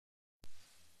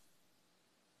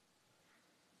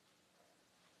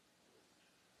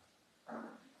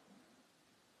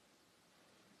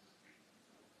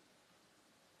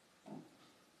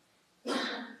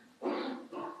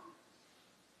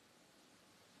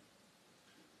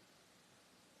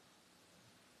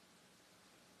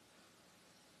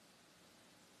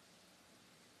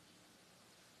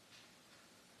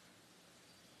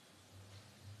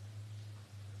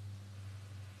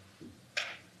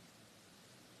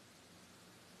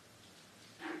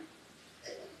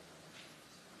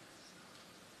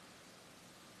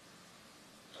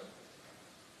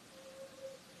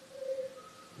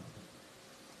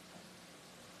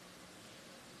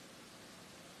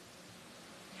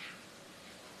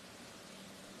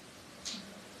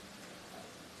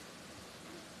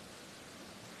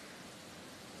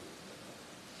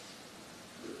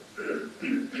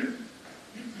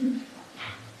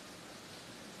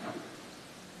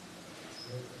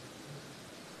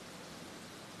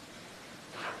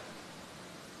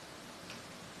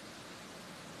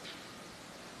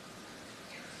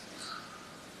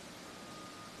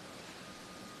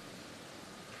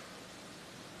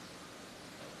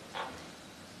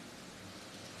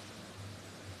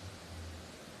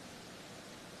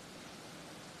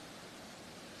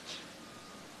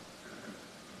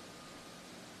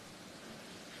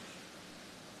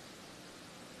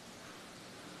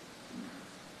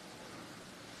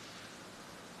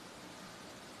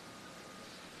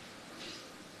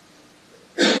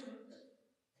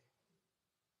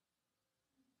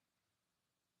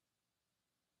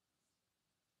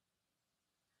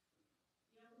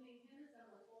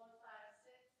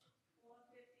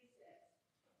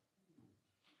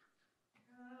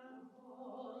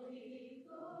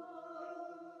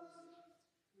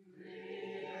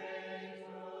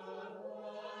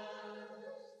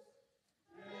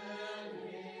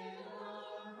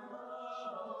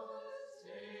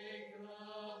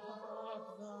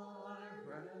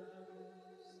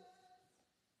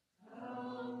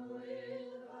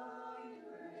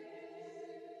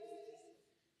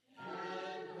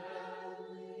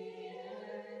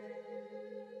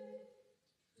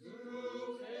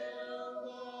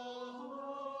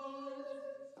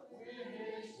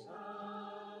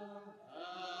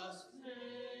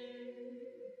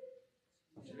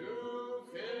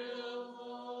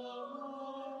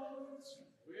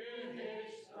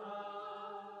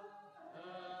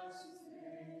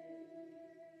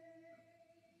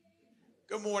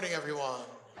Good morning, everyone.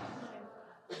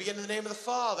 We begin in the name of the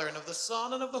Father, and of the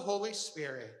Son, and of the Holy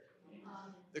Spirit.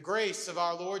 Amen. The grace of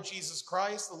our Lord Jesus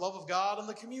Christ, the love of God, and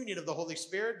the communion of the Holy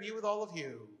Spirit be with all of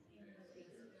you.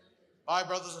 My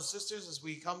brothers and sisters, as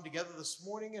we come together this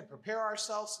morning and prepare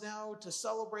ourselves now to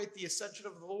celebrate the ascension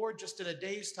of the Lord just in a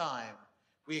day's time,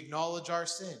 we acknowledge our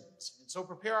sins, and so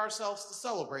prepare ourselves to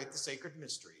celebrate the sacred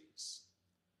mysteries.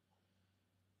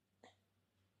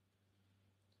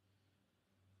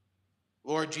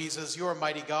 Lord Jesus, you are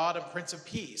mighty God and Prince of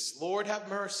Peace. Lord, have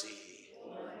mercy.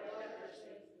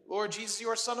 Lord Jesus, you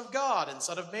are Son of God and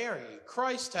Son of Mary.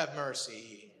 Christ, have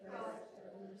mercy.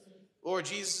 Lord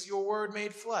Jesus, your word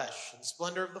made flesh and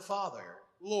splendor of the Father.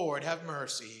 Lord, have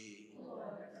mercy.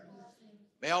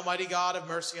 May Almighty God have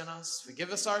mercy on us,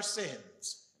 forgive us our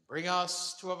sins, and bring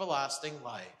us to everlasting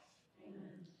life.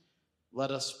 Amen. Let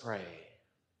us pray.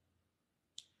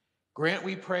 Grant,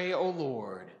 we pray, O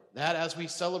Lord, that as we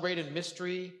celebrate in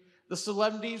mystery the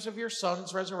solemnities of your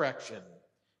Son's resurrection,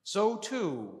 so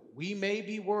too we may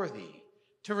be worthy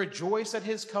to rejoice at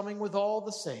his coming with all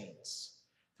the saints.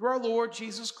 Through our Lord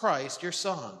Jesus Christ, your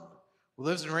Son, who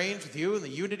lives and reigns with you in the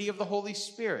unity of the Holy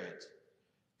Spirit,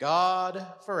 God,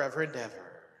 forever and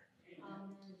ever. Amen.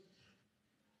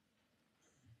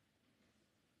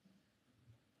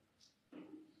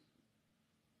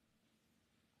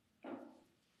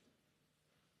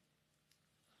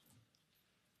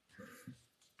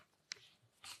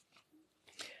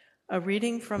 A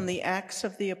reading from the Acts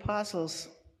of the Apostles.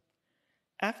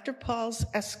 After Paul's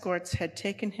escorts had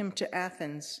taken him to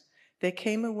Athens, they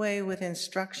came away with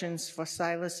instructions for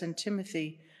Silas and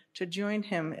Timothy to join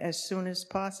him as soon as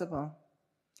possible.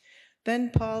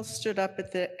 Then Paul stood up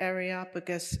at the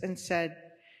Areopagus and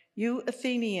said, "You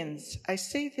Athenians, I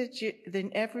see that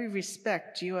in every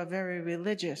respect you are very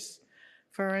religious,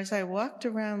 for as I walked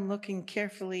around looking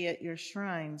carefully at your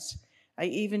shrines, I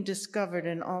even discovered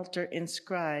an altar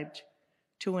inscribed,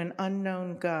 'To an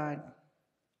unknown God.'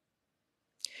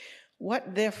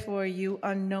 What therefore you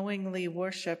unknowingly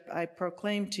worship, I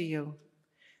proclaim to you.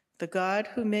 The God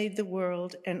who made the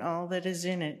world and all that is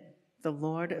in it, the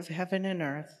Lord of heaven and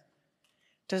earth,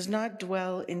 does not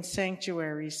dwell in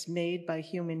sanctuaries made by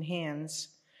human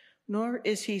hands, nor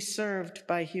is he served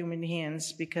by human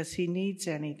hands because he needs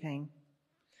anything.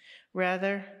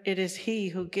 Rather, it is he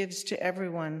who gives to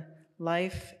everyone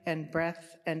life and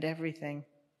breath and everything.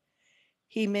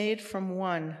 He made from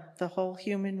one the whole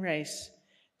human race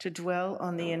to dwell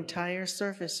on the entire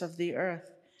surface of the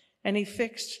earth, and he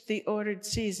fixed the ordered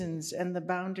seasons and the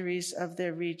boundaries of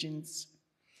their regions,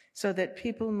 so that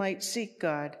people might seek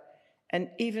God and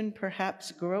even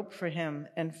perhaps grope for him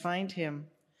and find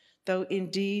him, though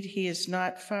indeed he is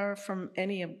not far from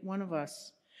any one of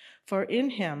us. For in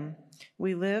him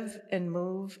we live and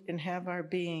move and have our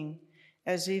being,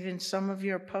 as even some of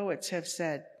your poets have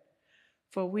said,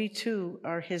 for we too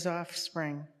are his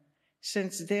offspring.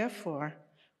 Since therefore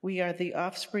we are the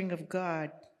offspring of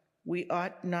God, we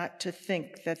ought not to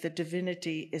think that the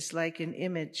divinity is like an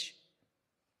image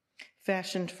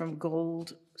fashioned from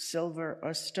gold, silver,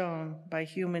 or stone by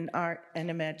human art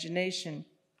and imagination.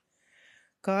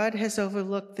 God has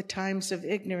overlooked the times of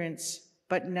ignorance,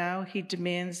 but now he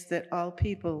demands that all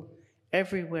people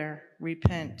everywhere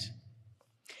repent.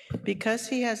 Because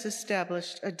he has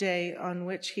established a day on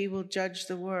which he will judge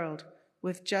the world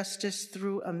with justice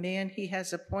through a man he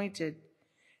has appointed,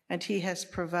 and he has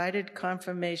provided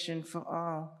confirmation for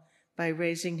all by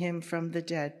raising him from the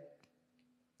dead.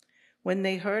 When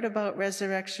they heard about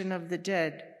resurrection of the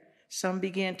dead, some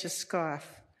began to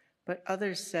scoff, but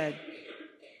others said,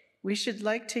 "We should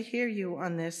like to hear you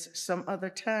on this some other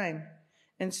time."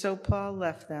 And so Paul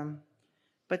left them.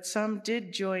 But some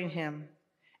did join him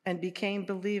and became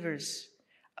believers.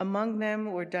 Among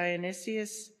them were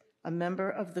Dionysius, a member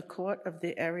of the court of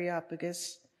the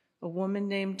Areopagus, a woman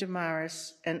named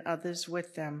Damaris, and others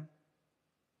with them.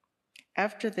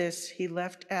 After this, he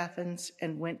left Athens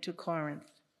and went to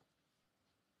Corinth.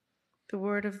 The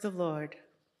word of the Lord.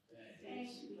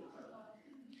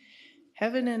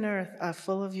 Heaven and earth are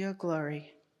full of your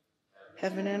glory.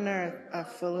 Heaven and earth are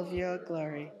full of your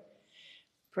glory.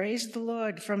 Praise the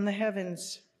Lord from the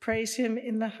heavens. Praise him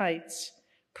in the heights.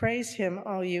 Praise him,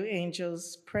 all you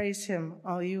angels. Praise him,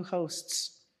 all you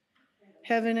hosts.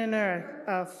 Heaven and earth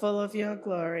are full of your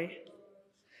glory.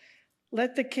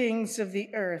 Let the kings of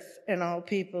the earth and all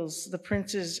peoples, the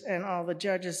princes and all the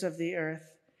judges of the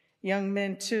earth, young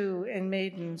men too and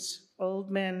maidens,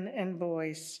 old men and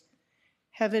boys,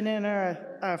 heaven and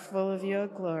earth are full of your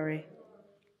glory.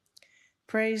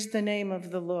 Praise the name of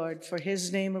the Lord, for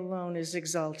his name alone is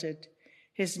exalted.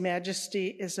 His majesty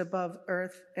is above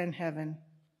earth and heaven.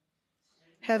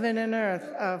 Heaven and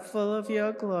earth are full of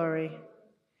your glory.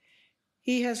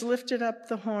 He has lifted up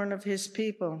the horn of his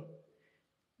people.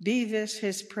 Be this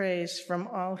his praise from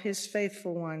all his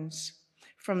faithful ones,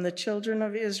 from the children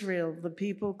of Israel, the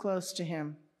people close to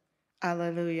him.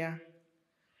 Alleluia.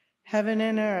 Heaven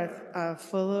and earth are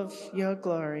full of your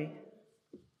glory.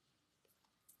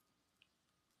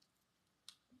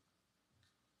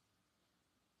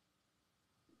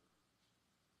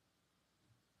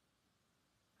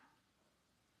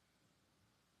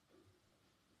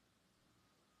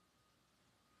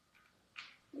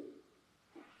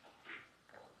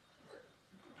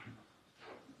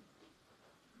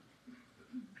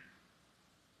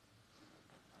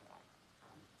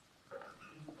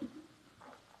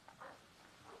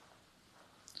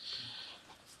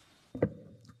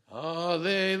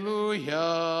 Alleluia,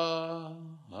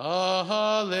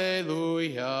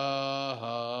 alleluia,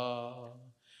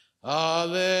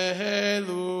 alleluia,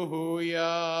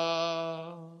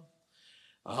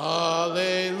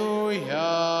 alleluia,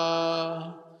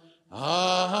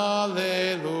 alleluia,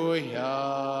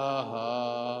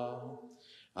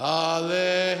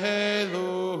 alleluia.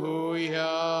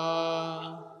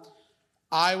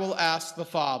 I will ask the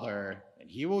Father, and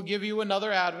he will give you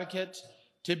another advocate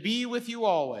to be with you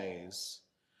always.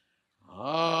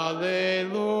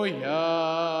 Alleluia,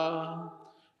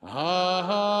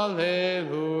 alleluia,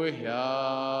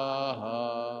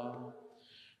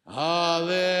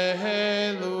 alleluia.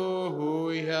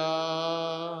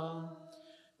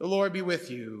 The Lord be with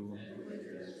you.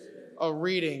 A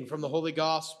reading from the Holy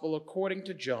Gospel according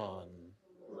to John.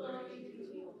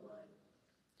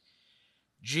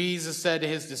 Jesus said to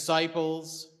his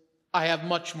disciples, I have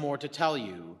much more to tell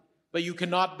you, but you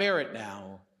cannot bear it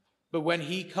now. But when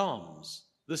he comes,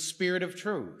 the Spirit of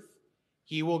truth,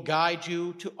 he will guide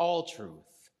you to all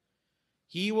truth.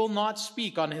 He will not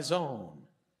speak on his own,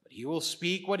 but he will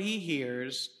speak what he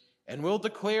hears and will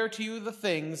declare to you the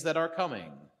things that are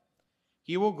coming.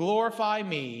 He will glorify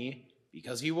me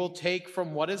because he will take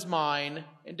from what is mine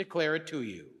and declare it to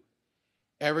you.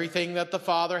 Everything that the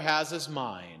Father has is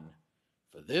mine.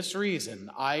 For this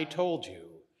reason I told you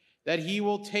that he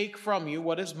will take from you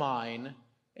what is mine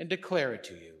and declare it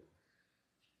to you.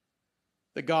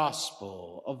 The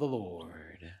Gospel of the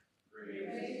Lord.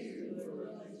 Praise you,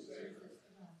 Lord.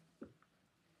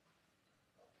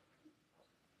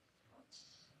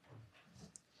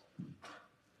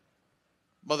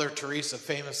 Mother Teresa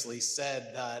famously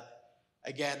said that,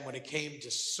 again, when it came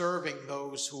to serving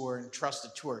those who were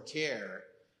entrusted to her care,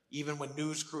 even when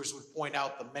news crews would point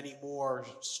out the many more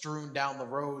strewn down the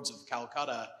roads of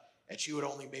Calcutta, and she would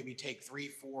only maybe take 3,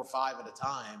 4, 5 at a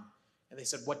time, and they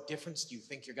said, what difference do you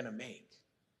think you're going to make?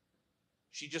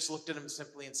 She just looked at him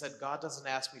simply and said, God doesn't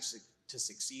ask me to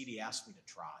succeed, he asks me to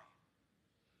try.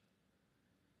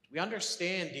 We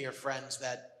understand, dear friends,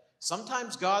 that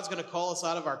sometimes God's going to call us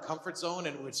out of our comfort zone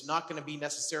and it's not going to be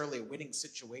necessarily a winning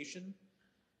situation,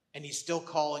 and he's still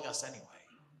calling us anyway.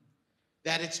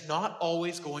 That it's not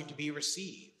always going to be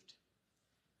received.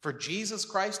 For Jesus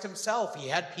Christ himself, he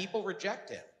had people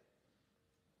reject him.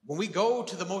 When we go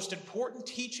to the most important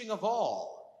teaching of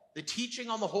all, the teaching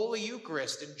on the Holy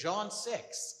Eucharist in John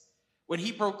 6, when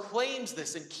he proclaims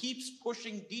this and keeps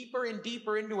pushing deeper and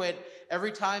deeper into it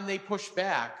every time they push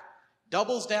back,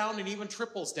 doubles down and even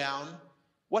triples down,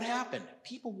 what happened?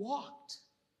 People walked.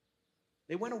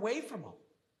 They went away from him.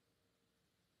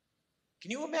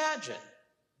 Can you imagine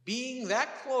being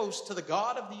that close to the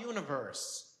God of the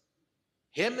universe,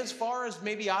 him as far as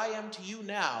maybe I am to you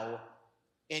now,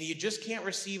 and you just can't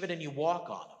receive it and you walk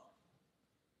on him?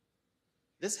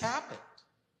 This happened.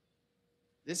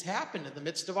 This happened in the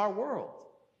midst of our world.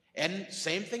 And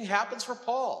same thing happens for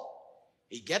Paul.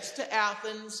 He gets to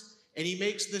Athens and he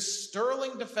makes this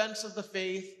sterling defense of the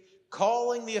faith,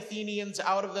 calling the Athenians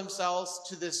out of themselves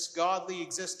to this godly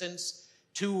existence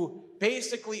to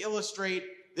basically illustrate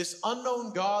this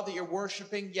unknown God that you're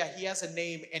worshiping. Yeah, he has a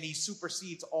name and he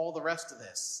supersedes all the rest of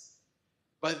this.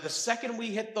 But the second we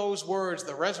hit those words,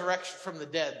 the resurrection from the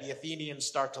dead, the Athenians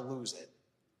start to lose it.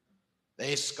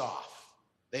 They scoff.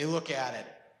 They look at it.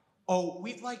 Oh,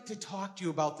 we'd like to talk to you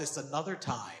about this another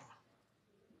time.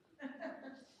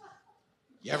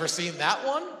 You ever seen that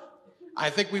one? I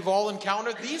think we've all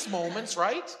encountered these moments,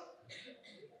 right?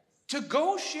 To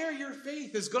go share your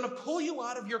faith is going to pull you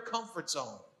out of your comfort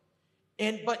zone.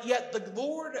 But yet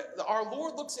our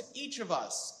Lord looks at each of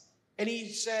us and he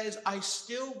says, I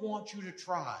still want you to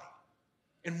try.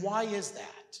 And why is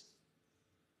that?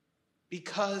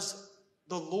 Because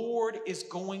the Lord is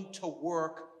going to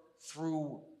work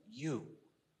through you,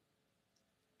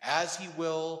 as he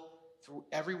will through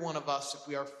every one of us if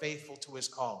we are faithful to his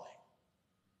calling.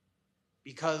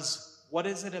 Because what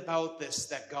is it about this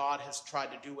that God has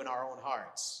tried to do in our own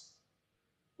hearts?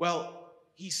 Well,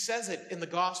 he says it in the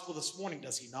gospel this morning,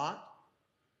 does he not?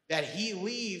 That he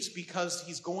leaves because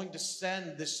he's going to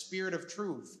send the Spirit of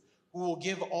truth who will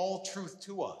give all truth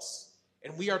to us.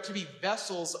 And we are to be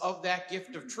vessels of that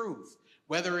gift of truth,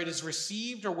 whether it is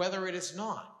received or whether it is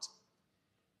not.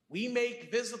 We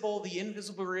make visible the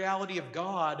invisible reality of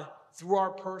God through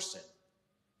our person.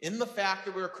 In the fact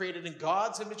that we are created in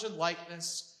God's image and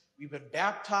likeness, we've been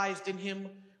baptized in him,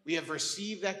 we have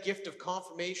received that gift of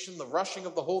confirmation, the rushing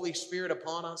of the Holy Spirit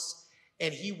upon us,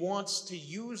 and he wants to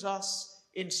use us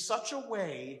in such a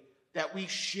way that we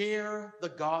share the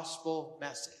gospel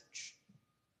message,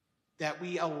 that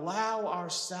we allow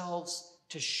ourselves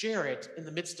to share it in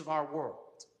the midst of our world.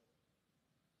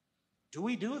 Do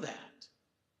we do that?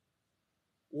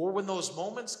 Or when those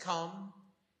moments come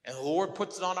and the Lord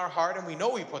puts it on our heart, and we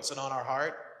know he puts it on our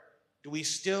heart, do we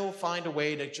still find a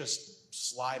way to just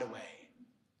slide away,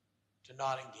 to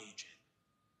not engage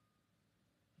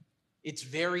it? It's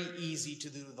very easy to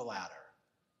do the latter.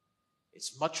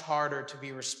 It's much harder to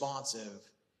be responsive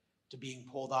to being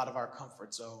pulled out of our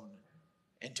comfort zone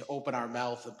and to open our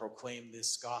mouth and proclaim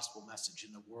this gospel message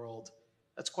in the world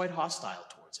that's quite hostile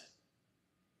towards it.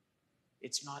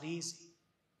 It's not easy.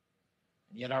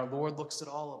 And yet our Lord looks at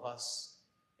all of us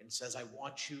and says, I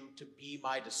want you to be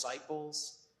my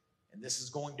disciples, and this is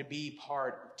going to be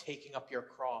part of taking up your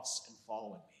cross and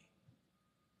following me.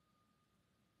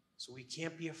 So we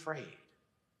can't be afraid.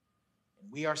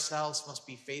 And we ourselves must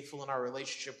be faithful in our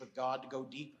relationship with God to go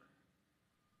deeper,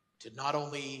 to not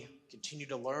only continue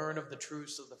to learn of the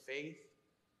truths of the faith,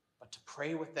 but to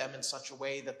pray with them in such a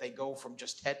way that they go from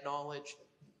just head knowledge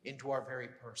into our very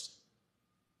person.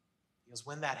 Because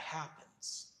when that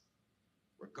happens,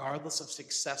 regardless of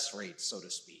success rates, so to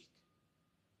speak,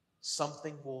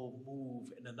 something will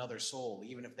move in another soul,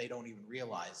 even if they don't even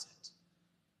realize it.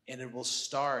 And it will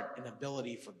start an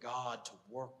ability for God to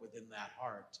work within that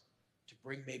heart, to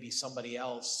bring maybe somebody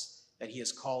else that he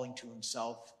is calling to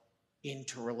himself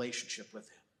into relationship with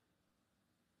him.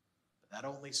 But that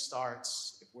only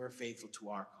starts if we're faithful to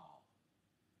our call.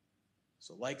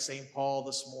 So like St. Paul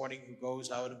this morning, who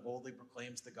goes out and boldly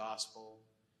proclaims the gospel,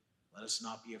 let us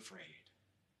not be afraid.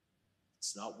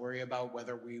 Let's not worry about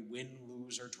whether we win,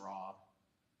 lose, or draw.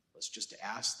 Let's just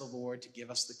ask the Lord to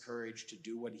give us the courage to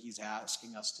do what he's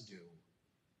asking us to do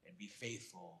and be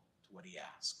faithful to what he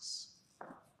asks.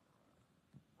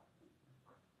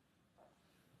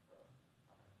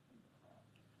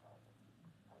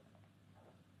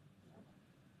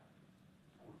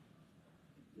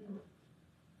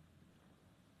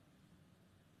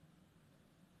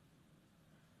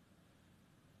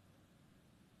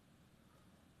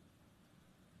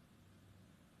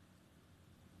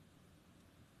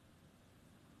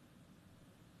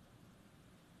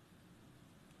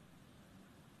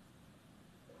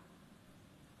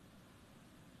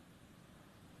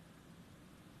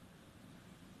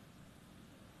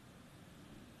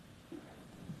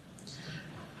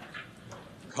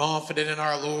 Confident in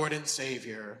our Lord and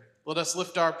Savior, let us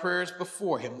lift our prayers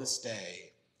before him this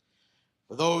day.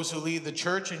 For those who lead the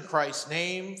church in Christ's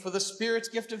name, for the Spirit's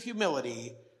gift of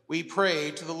humility, we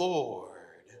pray to the Lord.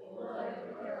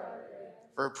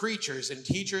 For preachers and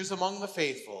teachers among the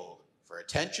faithful, for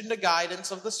attention to guidance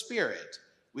of the Spirit,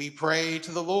 we pray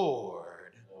to the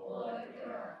Lord.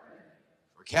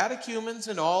 For catechumens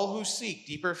and all who seek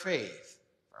deeper faith,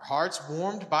 for hearts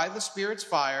warmed by the Spirit's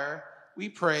fire, we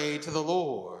pray to the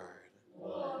Lord.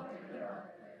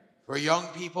 For young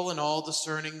people and all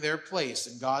discerning their place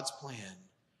in God's plan,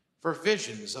 for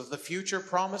visions of the future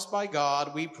promised by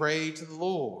God, we pray to the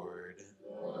Lord.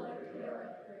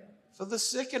 For the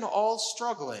sick and all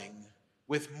struggling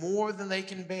with more than they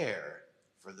can bear,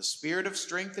 for the spirit of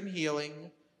strength and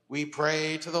healing, we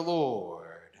pray to the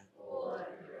Lord.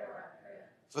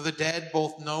 For the dead,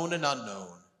 both known and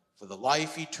unknown, for the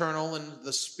life eternal and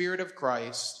the Spirit of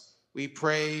Christ, we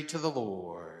pray to the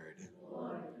Lord.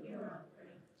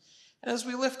 And as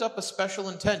we lift up a special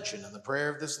intention in the prayer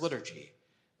of this liturgy,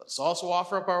 let us also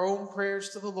offer up our own prayers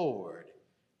to the Lord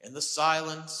in the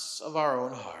silence of our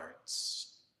own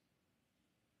hearts.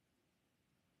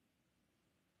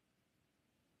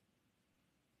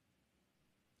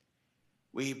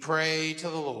 We pray to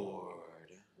the Lord.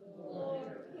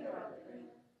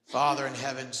 Father in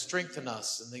heaven, strengthen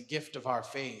us in the gift of our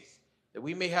faith, that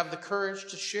we may have the courage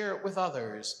to share it with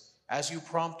others as you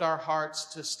prompt our hearts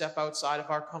to step outside of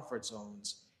our comfort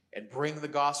zones and bring the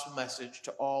gospel message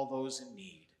to all those in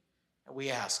need. And we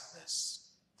ask this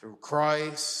through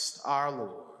Christ our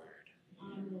Lord.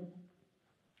 Amen.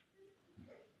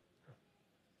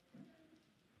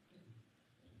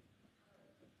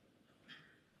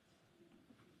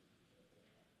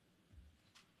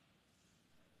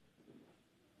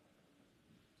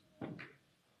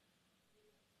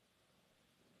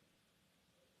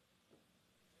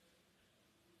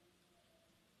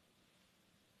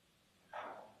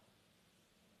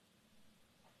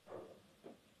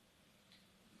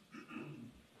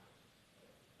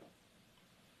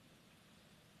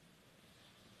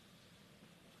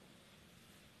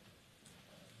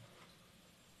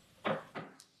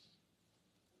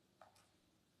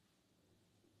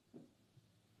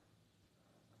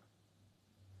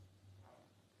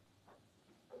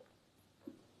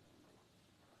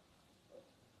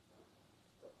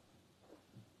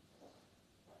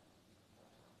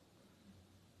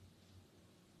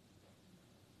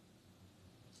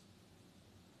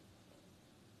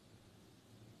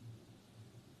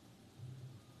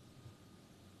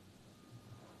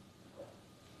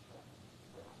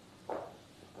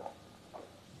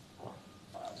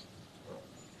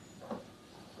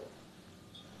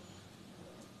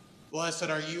 Blessed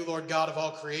are you, Lord God of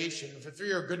all creation, for through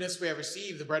your goodness we have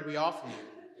received the bread we offer you.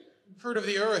 Fruit of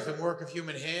the earth and work of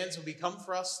human hands will become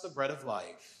for us the bread of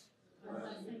life. This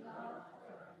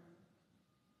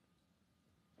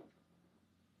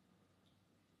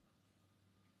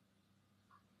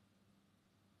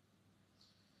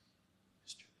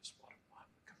water and wine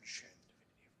will come to share the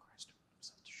divinity of Christ who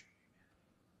himself to share humanity.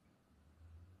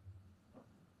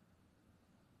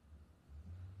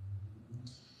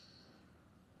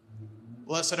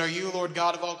 Blessed are you, Lord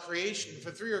God of all creation,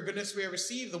 for through your goodness we have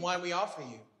received the wine we offer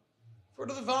you. Fruit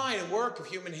of the vine and work of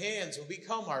human hands will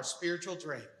become our spiritual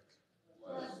drink.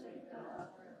 Humble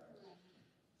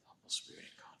spirit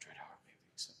and contrite heart may be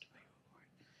accepted by you, Lord.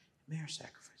 May our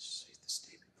sacrifices this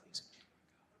day be pleasing to you,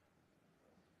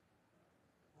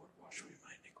 Lord. Lord, wash away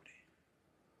my iniquity.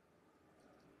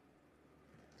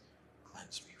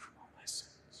 Cleanse me from all my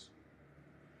sins.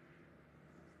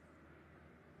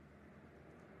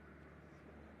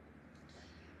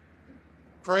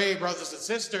 Pray, brothers and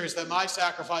sisters, that my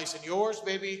sacrifice and yours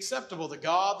may be acceptable to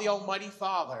God, the Almighty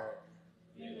Father.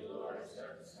 May the Lord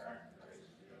accept the sacrifice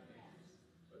of your hands,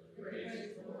 for the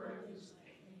praise and glory of his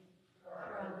name, for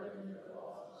our good and the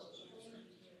cause of human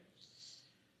years.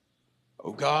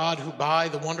 O God, who by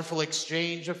the wonderful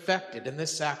exchange effected in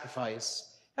this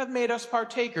sacrifice have made us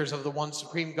partakers of the one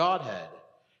supreme Godhead,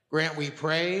 grant, we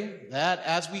pray, that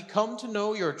as we come to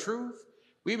know your truth,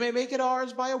 we may make it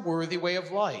ours by a worthy way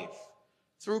of life.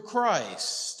 Through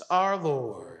Christ our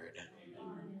Lord.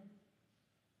 Amen.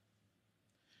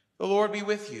 The Lord be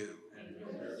with you.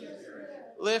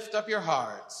 Lift up your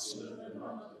hearts.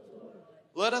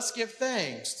 Let us give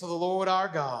thanks to the Lord our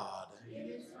God.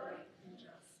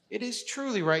 It is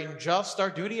truly right and just, our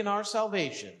duty and our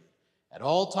salvation, at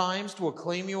all times to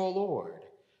acclaim you, O Lord,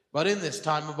 but in this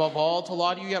time above all to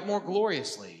laud you yet more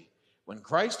gloriously, when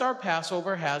Christ our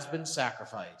Passover has been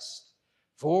sacrificed.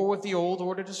 For with the old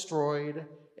order destroyed,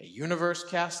 a universe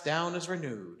cast down is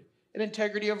renewed, and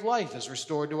integrity of life is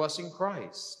restored to us in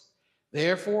Christ.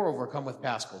 Therefore, overcome with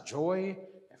paschal joy,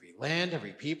 every land,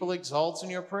 every people exalts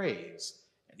in your praise,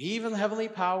 and even the heavenly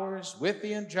powers with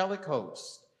the angelic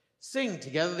host sing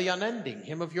together the unending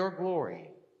hymn of your glory,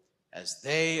 as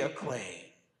they acclaim,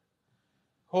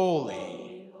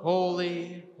 Holy,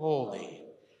 holy, holy,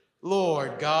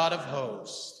 Lord God of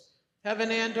hosts,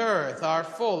 heaven and earth are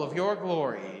full of your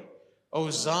glory.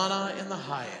 Hosanna in the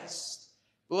highest.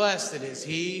 Blessed is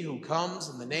he who comes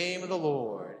in the name of the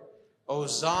Lord.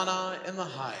 Hosanna in the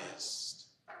highest.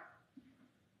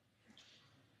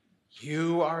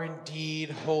 You are indeed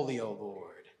holy, O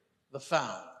Lord, the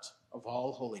fount of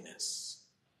all holiness.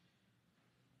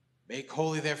 Make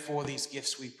holy, therefore, these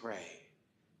gifts, we pray,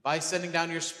 by sending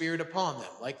down your Spirit upon them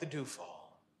like the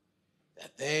dewfall,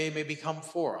 that they may become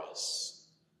for us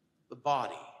the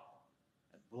body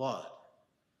and blood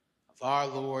of our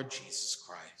Lord Jesus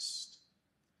Christ.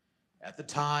 At the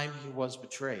time he was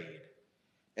betrayed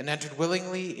and entered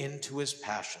willingly into his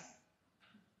passion,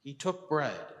 he took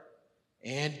bread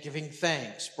and, giving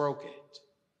thanks, broke it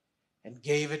and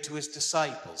gave it to his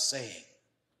disciples, saying,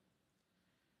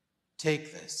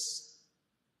 Take this,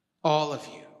 all of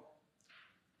you,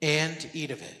 and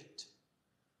eat of it,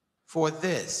 for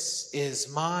this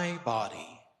is my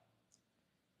body,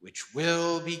 which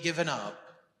will be given up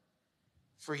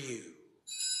for you.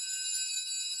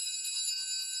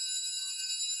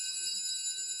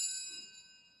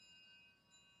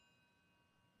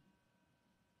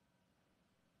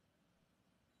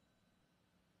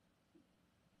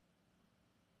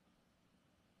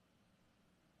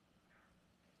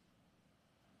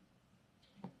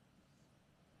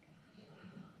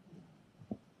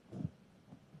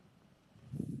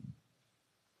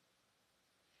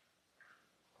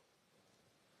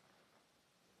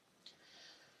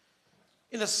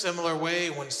 In a similar way,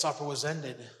 when supper was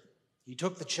ended, he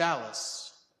took the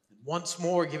chalice, and once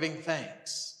more giving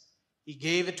thanks, he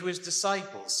gave it to his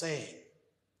disciples, saying,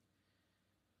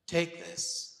 Take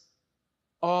this,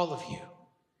 all of you,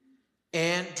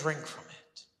 and drink from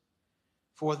it,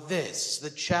 for this is the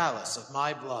chalice of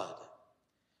my blood,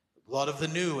 the blood of the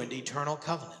new and eternal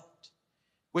covenant,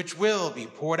 which will be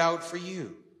poured out for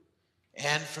you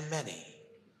and for many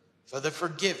for the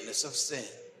forgiveness of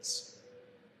sins.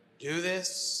 Do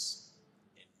this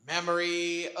in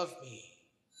memory of me.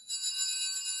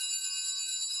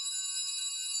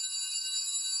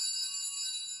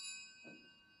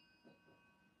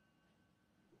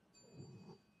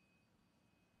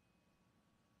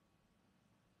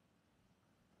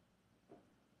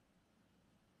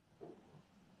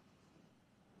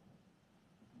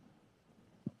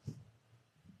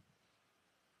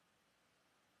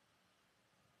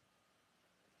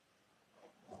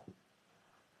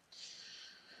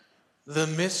 The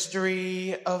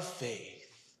mystery of faith.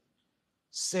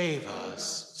 Save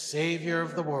us, Savior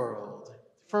of the world,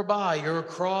 for by your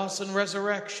cross and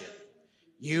resurrection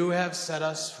you have set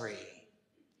us free.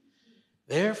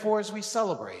 Therefore, as we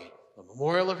celebrate the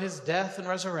memorial of his death and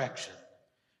resurrection,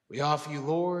 we offer you,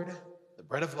 Lord, the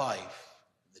bread of life,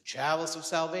 the chalice of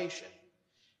salvation,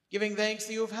 giving thanks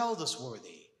that you have held us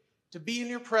worthy to be in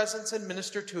your presence and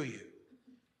minister to you.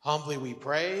 Humbly we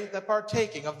pray that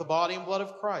partaking of the body and blood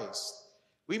of Christ,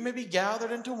 we may be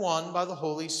gathered into one by the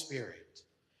Holy Spirit.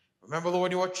 Remember,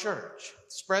 Lord, your church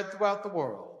spread throughout the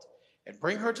world, and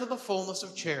bring her to the fullness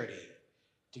of charity,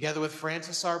 together with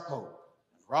Francis our Pope,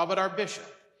 and Robert our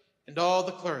Bishop, and all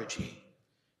the clergy.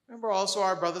 Remember also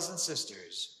our brothers and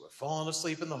sisters who have fallen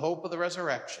asleep in the hope of the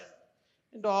resurrection,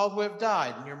 and all who have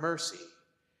died in your mercy.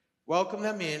 Welcome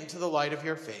them into the light of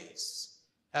your face.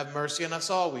 Have mercy on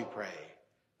us all, we pray,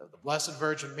 of the Blessed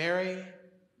Virgin Mary,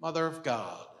 Mother of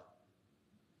God,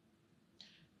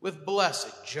 with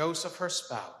blessed Joseph, her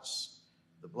spouse,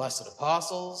 the blessed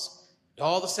apostles, and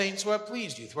all the saints who have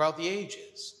pleased you throughout the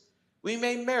ages, we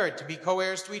may merit to be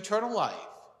co-heirs to eternal life,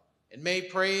 and may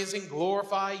praise and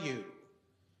glorify you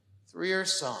through your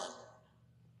Son,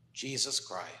 Jesus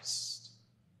Christ.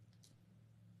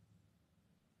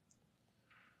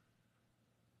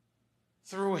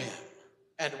 Through him,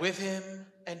 and with him,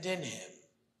 and in him,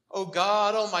 O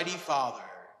God, Almighty Father,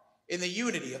 in the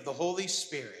unity of the Holy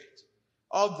Spirit,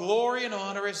 all glory and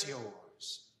honor is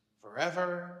yours,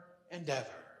 forever and ever.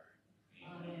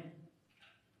 Amen.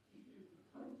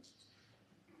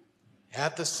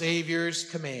 At the Savior's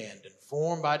command,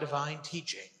 informed by divine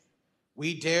teaching,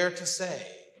 we dare to say,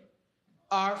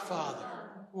 Our Father,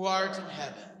 who art in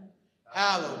heaven,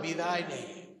 hallowed be thy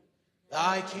name.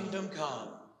 Thy kingdom come,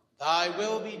 thy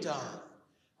will be done,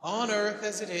 on earth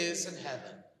as it is in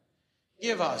heaven.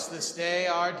 Give us this day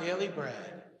our daily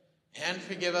bread, and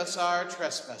forgive us our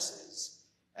trespasses,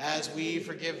 as we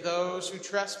forgive those who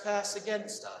trespass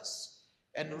against us.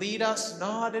 And lead us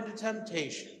not into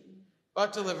temptation,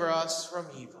 but deliver us from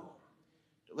evil.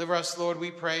 Deliver us, Lord,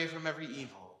 we pray, from every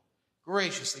evil.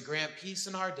 Graciously grant peace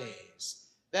in our days,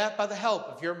 that by the help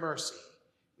of your mercy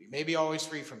we may be always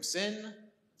free from sin, and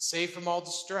safe from all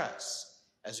distress,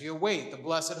 as we await the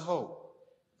blessed hope,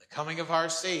 the coming of our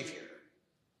Savior,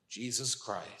 Jesus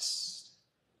Christ.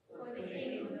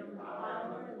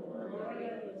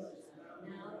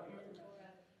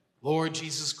 Lord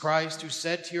Jesus Christ, who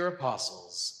said to your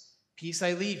apostles, Peace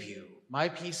I leave you, my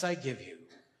peace I give you.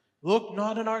 Look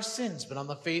not on our sins, but on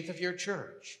the faith of your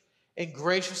church, and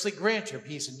graciously grant your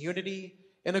peace and unity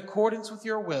in accordance with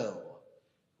your will.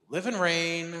 Live and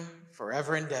reign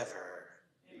forever and ever.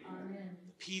 Amen.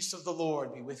 The peace of the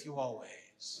Lord be with you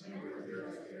always.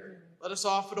 Let us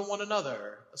offer to one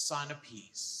another a sign of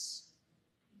peace.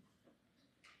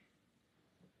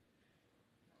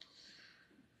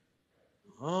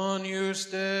 Agnus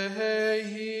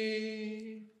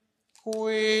Dei,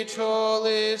 qui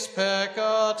tollis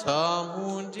peccata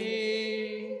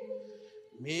mundi,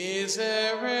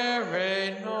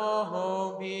 miserere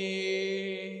nobis.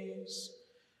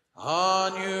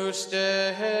 Agnus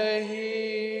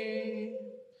Dei,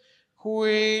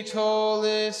 qui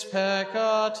tollis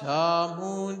peccata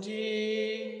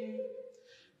mundi,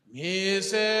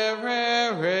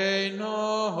 miserere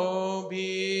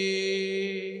nobis.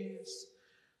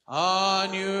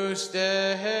 Agnus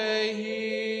Dei,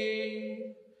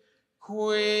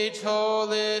 qui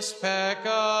tollis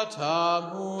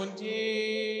peccata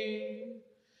mundi,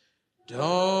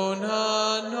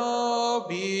 dona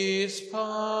nobis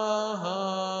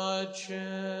pacem.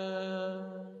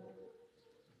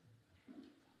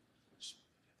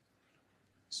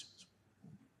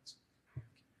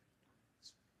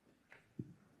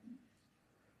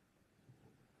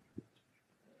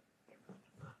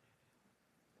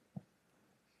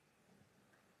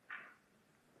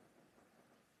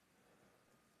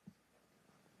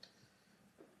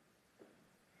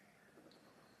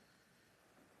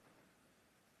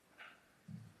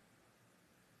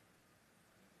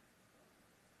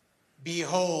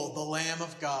 Behold the Lamb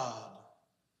of God.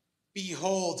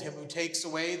 Behold him who takes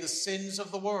away the sins of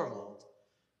the world.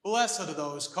 Blessed are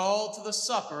those called to the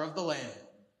supper of the Lamb.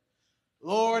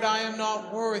 Lord, I am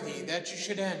not worthy that you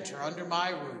should enter under my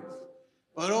roof,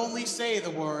 but only say the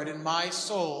word, and my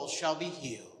soul shall be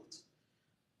healed.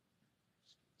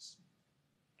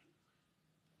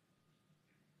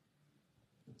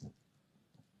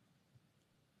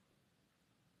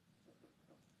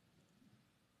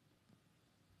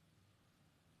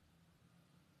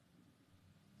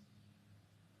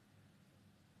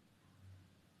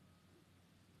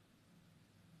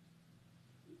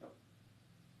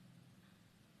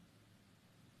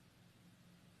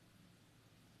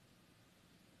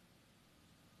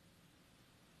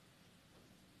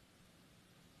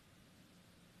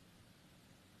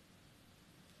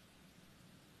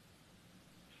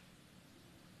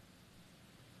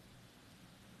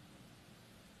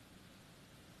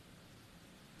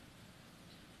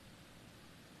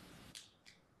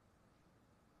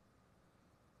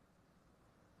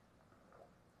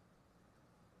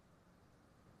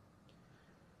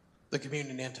 The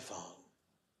communion antiphon.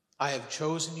 I have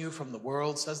chosen you from the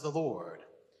world, says the Lord,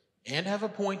 and have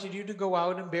appointed you to go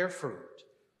out and bear fruit,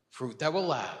 fruit that will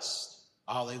last.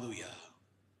 Alleluia.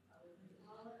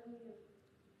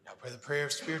 Now pray the prayer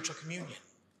of spiritual communion.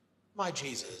 My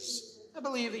Jesus, I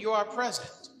believe that you are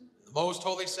present in the most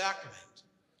holy sacrament.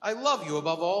 I love you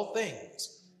above all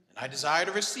things, and I desire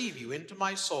to receive you into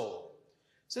my soul.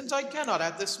 Since I cannot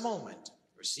at this moment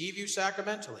receive you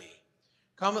sacramentally,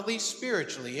 come at least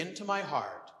spiritually into my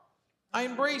heart. I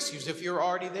embrace you as if you're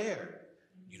already there.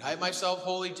 Unite myself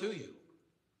wholly to you.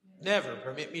 Never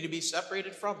permit me to be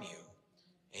separated from you.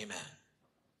 Amen.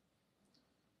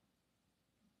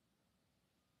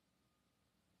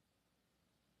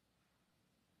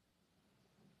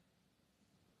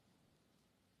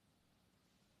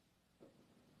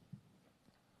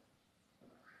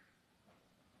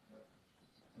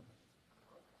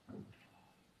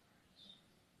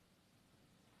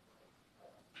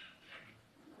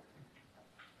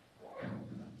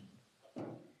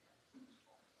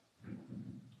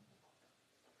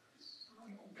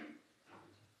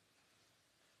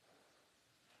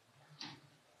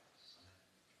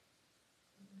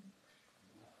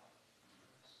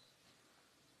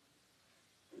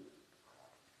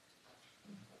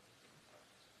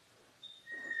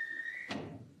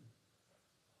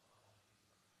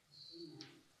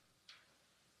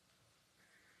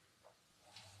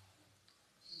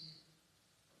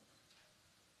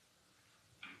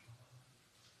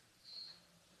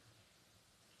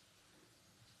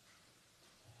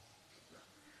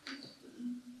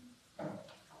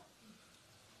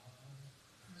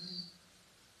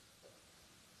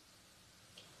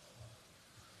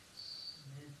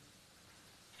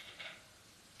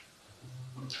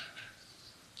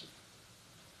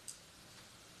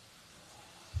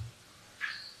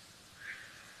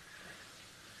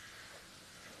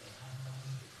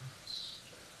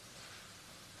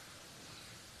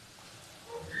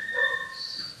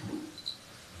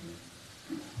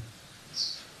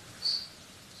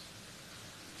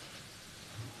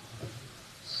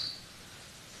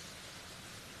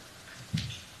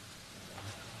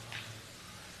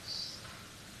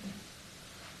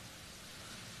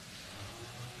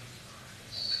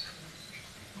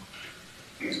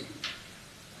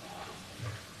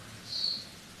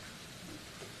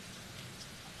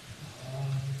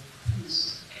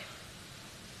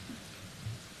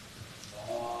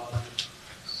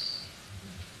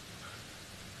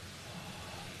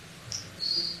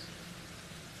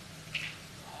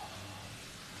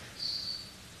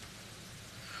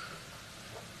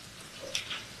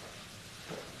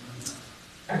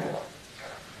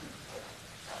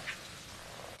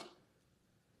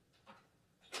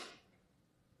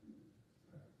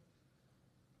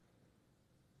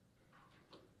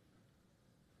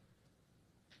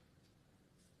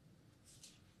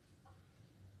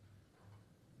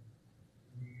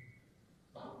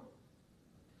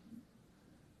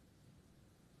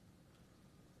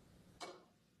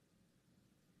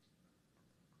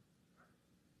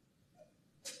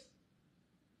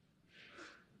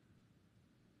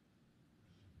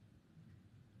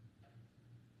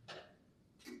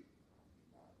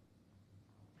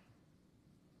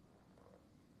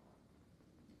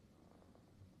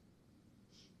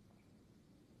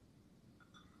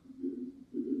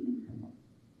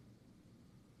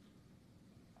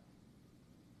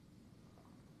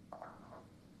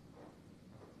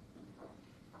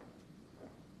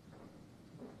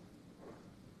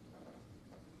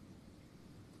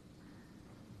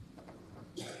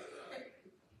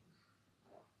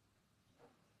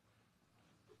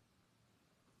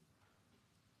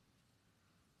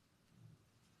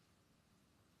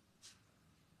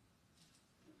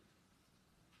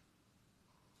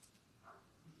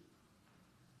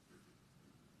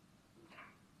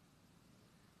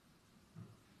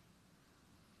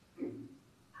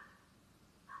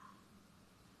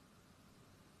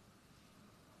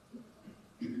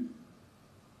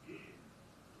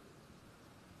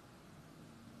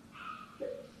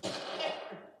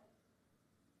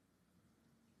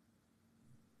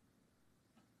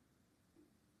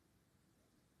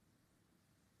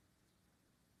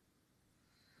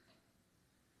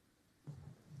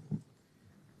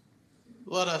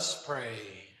 Let us pray.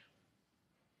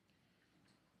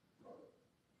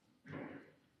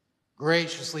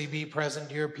 Graciously be present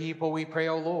to your people, we pray,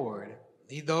 O Lord.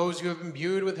 Lead those you have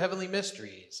imbued with heavenly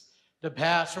mysteries to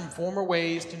pass from former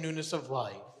ways to newness of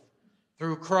life.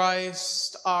 Through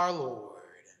Christ our Lord.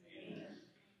 Amen.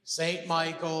 Saint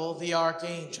Michael, the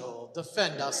archangel,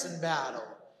 defend us in battle.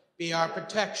 Be our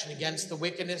protection against the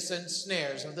wickedness and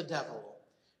snares of the devil.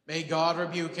 May God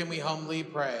rebuke him, we humbly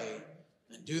pray.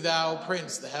 And do thou,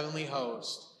 Prince of the heavenly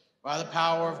host, by the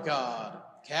power of God,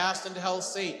 cast into hell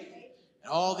Satan and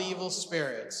all the evil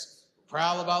spirits who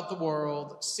prowl about the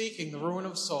world, seeking the ruin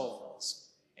of souls.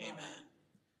 Amen.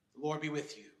 The Lord be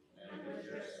with you.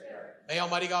 May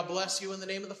Almighty God bless you in the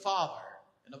name of the Father,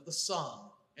 and of the Son,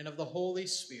 and of the Holy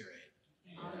Spirit.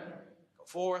 Amen. Go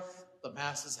forth, the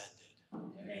Mass is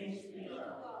ended.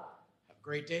 Have a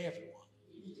great day, everyone.